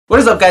What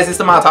is up, guys? It's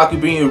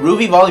TheMildOtaku bringing you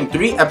RWBY Volume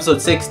 3 Episode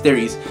 6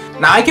 theories.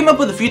 Now, I came up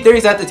with a few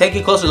theories after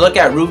taking a closer look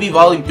at RWBY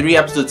Volume 3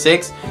 Episode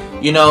 6.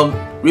 You know,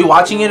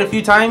 rewatching it a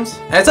few times.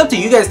 And it's up to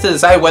you guys to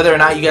decide whether or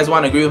not you guys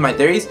want to agree with my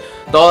theories.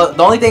 The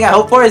only thing I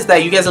hope for is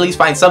that you guys at least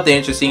find something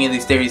interesting in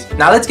these theories.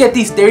 Now, let's get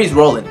these theories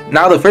rolling.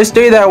 Now, the first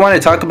theory that I want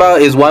to talk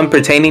about is one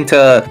pertaining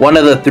to one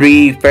of the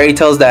 3 fairy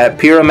tales that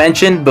Pyrrha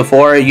mentioned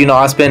before, you know,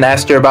 Ospen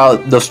asked her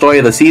about the story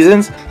of the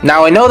seasons.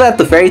 Now, I know that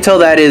the fairy tale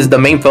that is the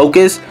main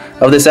focus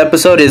of this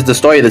episode is the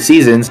story of the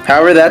seasons.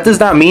 However, that does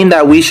not mean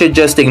that we should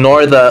just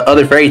ignore the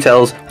other fairy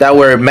tales that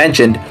were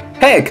mentioned.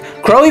 Heck,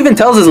 Crow even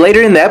tells us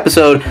later in the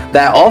episode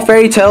that all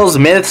fairy tales,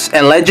 myths,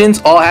 and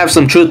legends all have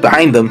some truth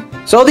behind them.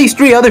 So these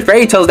 3 other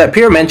fairy tales that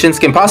Pyrrha mentions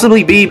can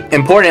possibly be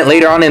important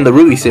later on in the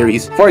RWBY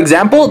series. For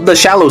example, the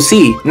Shallow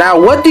Sea. Now,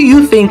 what do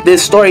you think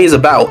this story is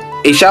about?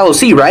 A shallow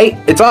sea, right?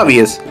 It's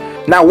obvious.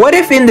 Now, what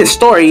if in this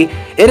story,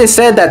 it is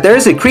said that there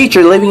is a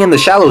creature living in the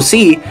shallow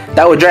sea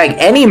that would drag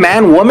any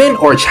man, woman,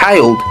 or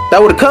child that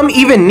would come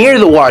even near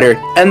the water,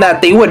 and that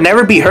they would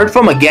never be heard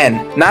from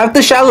again? Now, if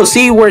the shallow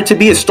sea were to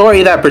be a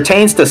story that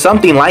pertains to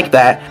something like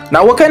that,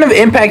 now what kind of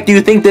impact do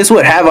you think this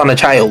would have on a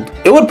child?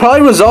 It would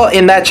probably result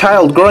in that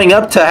child growing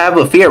up to have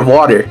a fear of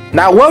water.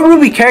 Now, what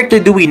RWBY character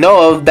do we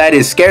know of that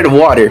is scared of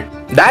water?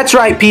 That's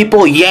right,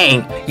 people,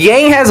 Yang.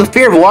 Yang has a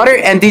fear of water,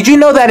 and did you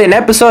know that in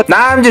episode...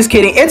 Nah, I'm just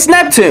kidding. It's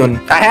Neptune.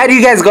 I had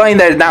you guys going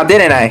there now,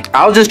 didn't I?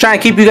 I was just trying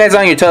to keep you guys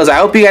on your toes. I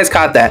hope you guys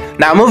caught that.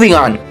 Now, moving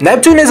on.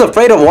 Neptune is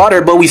afraid of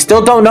water, but we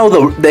still don't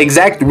know the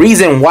exact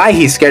reason why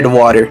he's scared of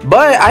water.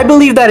 But I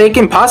believe that it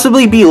can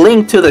possibly be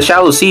linked to the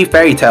Shallow Sea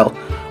fairy tale.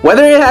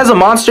 Whether it has a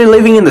monster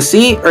living in the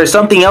sea or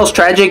something else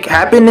tragic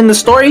happened in the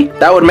story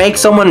that would make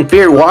someone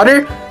fear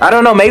water, I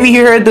don't know, maybe he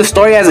heard the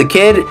story as a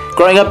kid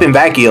growing up in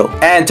Vacchio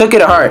and took it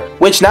to heart.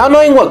 Which, now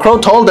knowing what Crow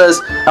told us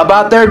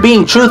about there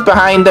being truth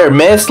behind their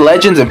myths,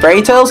 legends, and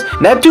fairy tales,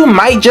 Neptune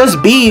might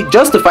just be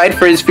justified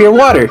for his fear of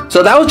water.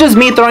 So that was just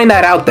me throwing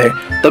that out there.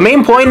 The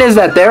main point is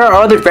that there are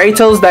other fairy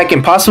tales that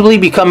can possibly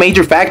become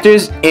major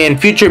factors in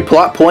future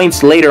plot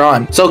points later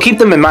on. So keep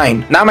them in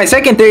mind. Now, my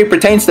second theory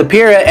pertains to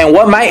Pyrrha and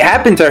what might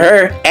happen to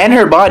her and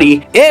her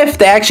body if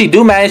they actually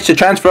do manage to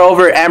transfer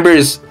over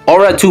Amber's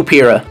aura to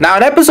Pyrrha. Now,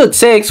 in episode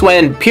 6,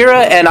 when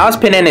Pyrrha and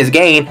Ozpin and his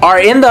gang are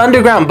in the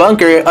underground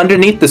bunker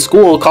underneath the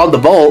school called the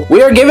Vault,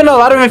 we are given a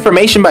lot of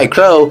information by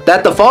Crow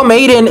that the Fall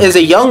Maiden is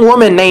a young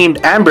woman named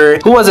Amber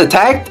who was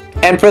attacked,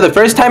 and for the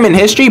first time in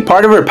history,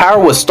 part of her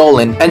power was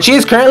stolen, and she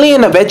is currently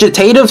in a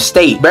vegetative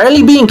state,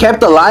 barely being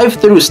kept alive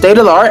through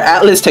state-of-the-art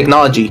Atlas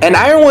technology. And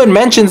Ironwood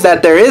mentions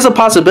that there is a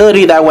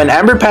possibility that when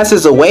Amber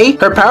passes away,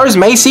 her powers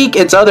may seek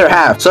its other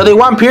half, so they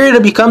want Pyrrha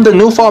to become the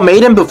new Fall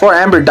Maiden before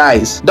Amber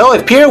dies. Though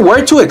if Pyrrha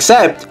were to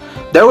accept,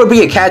 there would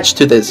be a catch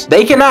to this.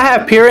 They cannot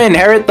have Pyrrha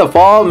inherit the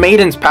Fall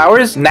Maiden's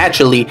powers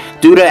naturally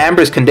due to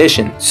Amber's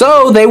condition.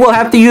 So they will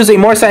have to use a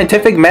more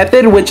scientific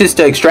method, which is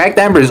to extract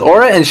Amber's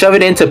aura and shove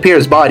it into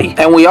Pyrrha's body.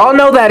 And we all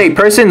know that a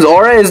person's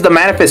aura is the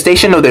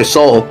manifestation of their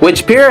soul,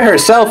 which Pyrrha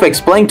herself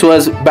explained to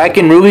us back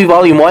in RWBY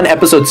Volume 1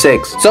 Episode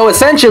 6. So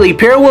essentially,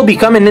 Pyrrha will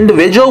become an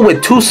individual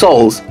with 2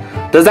 souls.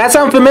 Does that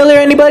sound familiar,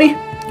 anybody?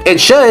 It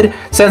should,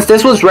 since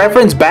this was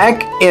referenced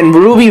back in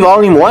RWBY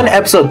Volume 1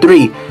 Episode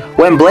 3.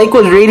 When Blake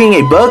was reading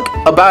a book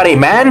about a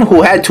man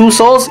who had 2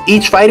 souls,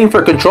 each fighting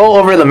for control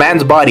over the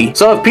man's body.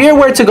 So if Pyrrha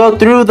were to go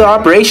through the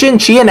operation,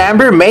 she and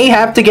Amber may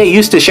have to get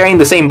used to sharing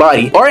the same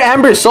body. Or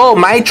Amber's soul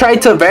might try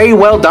to very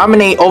well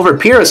dominate over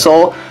Pyrrha's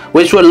soul,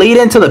 which would lead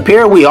into the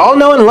Pyrrha we all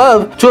know and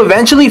love to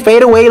eventually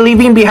fade away,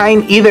 leaving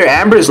behind either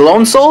Amber's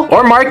lone soul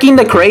or marking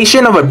the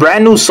creation of a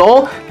brand new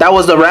soul that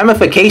was the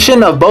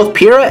ramification of both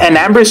Pyrrha and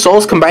Amber's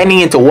souls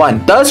combining into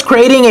one, thus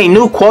creating a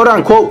new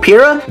quote-unquote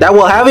Pyrrha that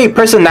will have a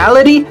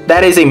personality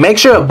that is a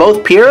mixture of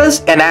both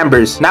Pyrrha's and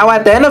Amber's. Now,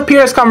 at the end of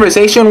Pyrrha's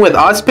conversation with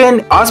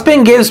Ozpin,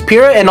 Ozpin gives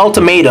Pyrrha an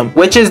ultimatum,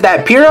 which is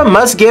that Pyrrha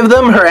must give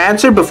them her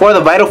answer before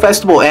the Vital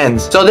Festival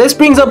ends. So this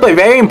brings up a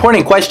very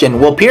important question.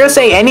 Will Pyrrha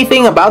say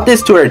anything about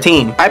this to her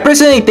team? I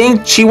personally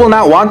think she will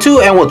not want to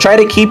and will try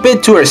to keep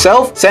it to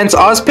herself, since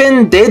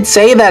Ozpin did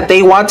say that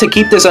they want to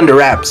keep this under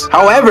wraps.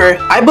 However,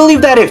 I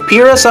believe that if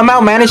Pyrrha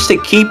somehow managed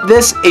to keep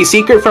this a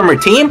secret from her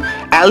team,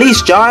 at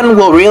least John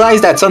will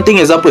realize that something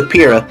is up with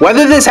Pyrrha.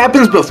 Whether this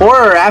happens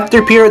before or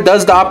after Pyrrha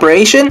does the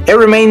operation, it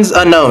remains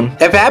unknown.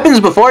 If it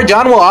happens before,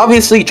 John will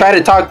obviously try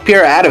to talk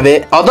Pyrrha out of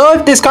it. Although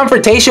if this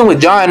confrontation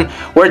with John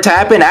were to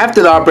happen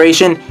after the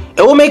operation,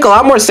 it will make a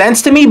lot more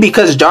sense to me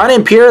because John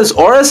and Pyrrha's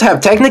auras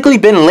have technically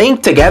been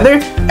linked together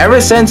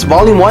ever since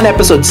Volume 1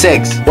 Episode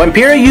 6, when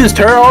Pyrrha used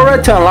her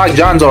aura to unlock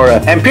John's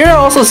aura. And Pyrrha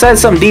also said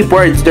some deep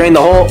words during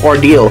the whole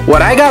ordeal.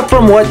 What I got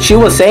from what she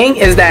was saying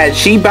is that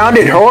she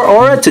bounded her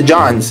aura to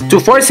John's to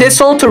force his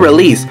soul to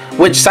release,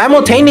 which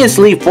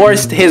simultaneously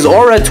forced his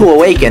aura to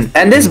awaken.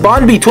 And this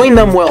bond between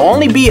them will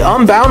only be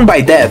unbound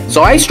by death.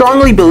 So I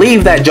strongly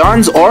believe that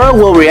John's aura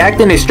will react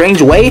in a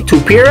strange way to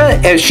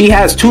Pyrrha if she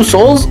has 2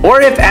 souls,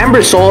 or if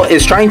Amber's soul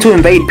is trying to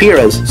invade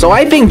Pyrrha's. So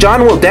I think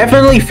John will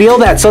definitely feel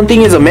that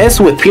something is amiss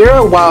with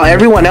Pyrrha while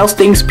everyone else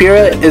thinks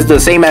Pyrrha is the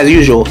same as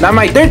usual. Now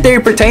my third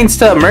theory pertains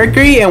to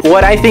Mercury and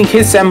what I think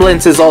his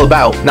semblance is all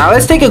about. Now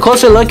let's take a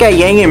closer look at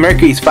Yang and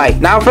Mercury's fight.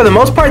 Now for the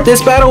most part,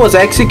 this battle was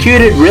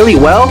executed really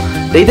well.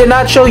 They did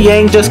not show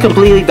Yang just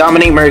completely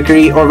dominate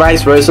Mercury or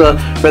vice versa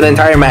for the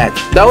entire match,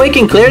 though it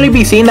can clearly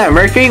be seen that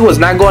Mercury was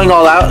not going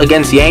all out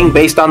against Yang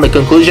based on the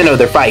conclusion of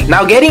their fight.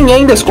 Now getting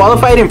Yang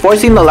disqualified and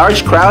forcing the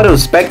large crowd of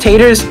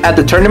spectators at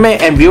the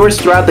tournament and viewers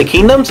throughout the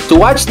kingdoms to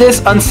watch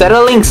this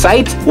unsettling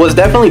sight was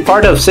definitely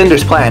part of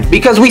Cinder's plan,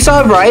 because we saw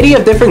a variety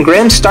of different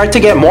Grimms start to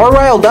get more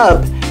riled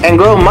up and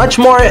grow much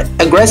more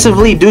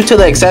aggressively due to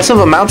the excessive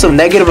amounts of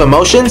negative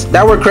emotions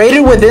that were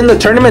created within the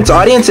tournament's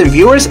audience and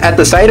viewers at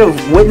the sight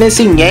of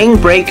witnessing Yang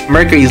break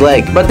Mercury's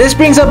leg. But this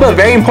brings up a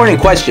very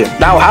important question.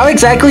 Now, how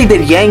exactly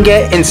did Yang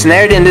get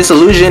ensnared in this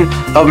illusion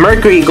of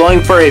Mercury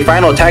going for a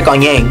final attack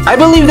on Yang? I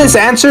believe this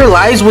answer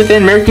lies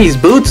within Mercury's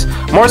boots,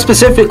 more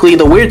specifically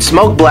the weird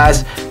smoke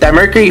blast that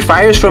Mercury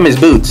fires from his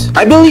boots.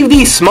 I believe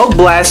these smoke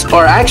blasts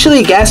are actually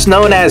a gas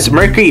known as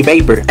Mercury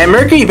vapor, and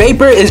Mercury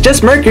vapor is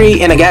just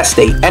Mercury in a gas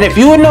state. And if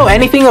you would know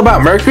anything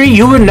about Mercury,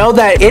 you would know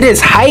that it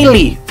is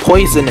highly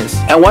poisonous,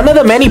 and one of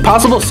the many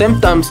possible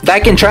symptoms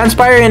that can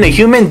transpire in a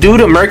human due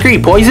to Mercury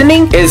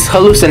poisoning is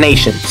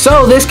hallucination.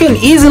 So this can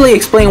easily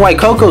explain why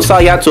Coco saw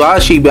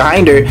Yatsuhashi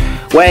behind her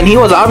when he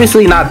was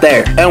obviously not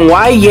there, and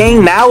why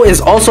Yang now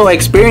is also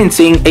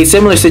experiencing a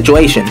similar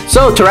situation.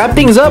 So to wrap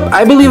things up,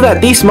 I believe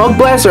that these smoke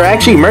blasts are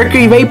actually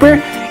Mercury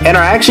vapor and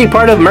are actually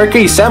part of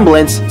Mercury's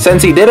semblance,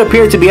 since he did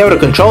appear to be able to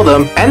control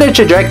them and their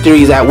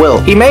trajectories at will.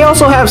 He may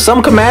also have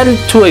some command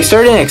to a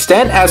certain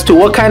extent as to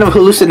what kind of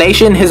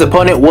hallucination his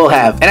opponent will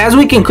have. And as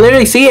we can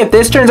clearly see, if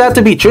this turns out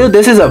to be true,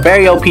 this is a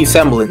very OP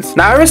semblance.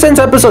 Now ever since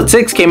episode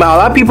 6 came out, a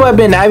lot of people have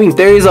been having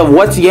theories of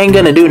what's Yang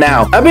gonna do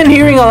now. I've been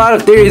hearing a lot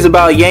of theories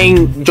about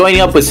Yang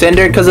joining up with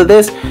Cinder because of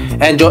this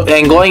and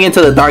going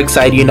into the dark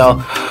side, you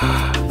know.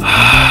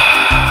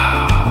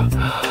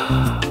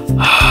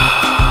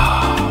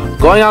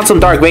 Going on some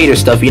Dark Vader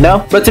stuff, you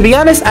know? But to be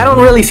honest, I don't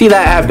really see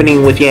that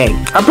happening with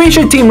Yang. I'm pretty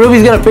sure Team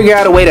RWBY's gonna figure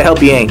out a way to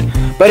help Yang.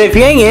 But if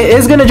Yang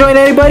is gonna join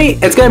anybody,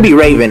 it's gonna be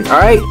Raven,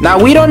 alright? Now,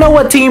 we don't know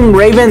what Team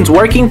Raven's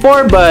working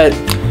for, but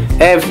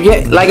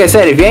like I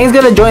said, if Yang's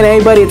gonna join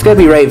anybody, it's gonna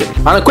be Raven.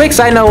 On a quick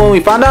side note, when we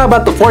found out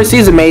about the 4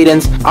 season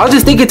maidens, I was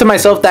just thinking to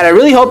myself that I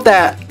really hope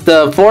that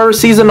the 4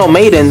 seasonal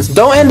maidens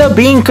don't end up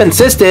being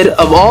consisted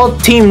of all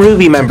Team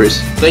RWBY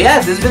members. So yeah,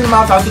 this has been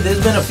TheMildOtaku. This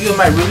has been a few of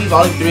my RWBY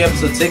Volume 3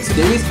 Episode 6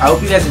 theories. I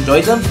hope you guys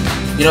enjoyed them.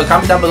 You know,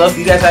 comment down below if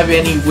you guys have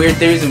any weird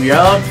theories of your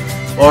own,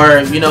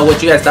 or you know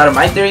what you guys thought of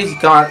my theories.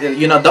 Come on,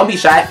 you know, don't be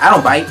shy. I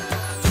don't bite,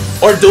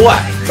 or do I?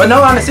 But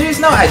no, on a serious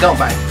note, I don't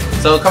bite.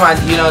 So come on,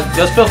 you know,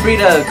 just feel free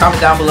to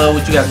comment down below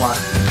what you guys want.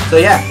 So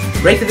yeah,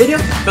 rate the video.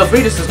 Feel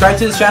free to subscribe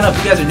to this channel if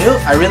you guys are new.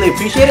 I really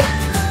appreciate it.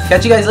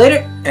 Catch you guys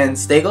later, and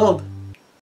stay gold.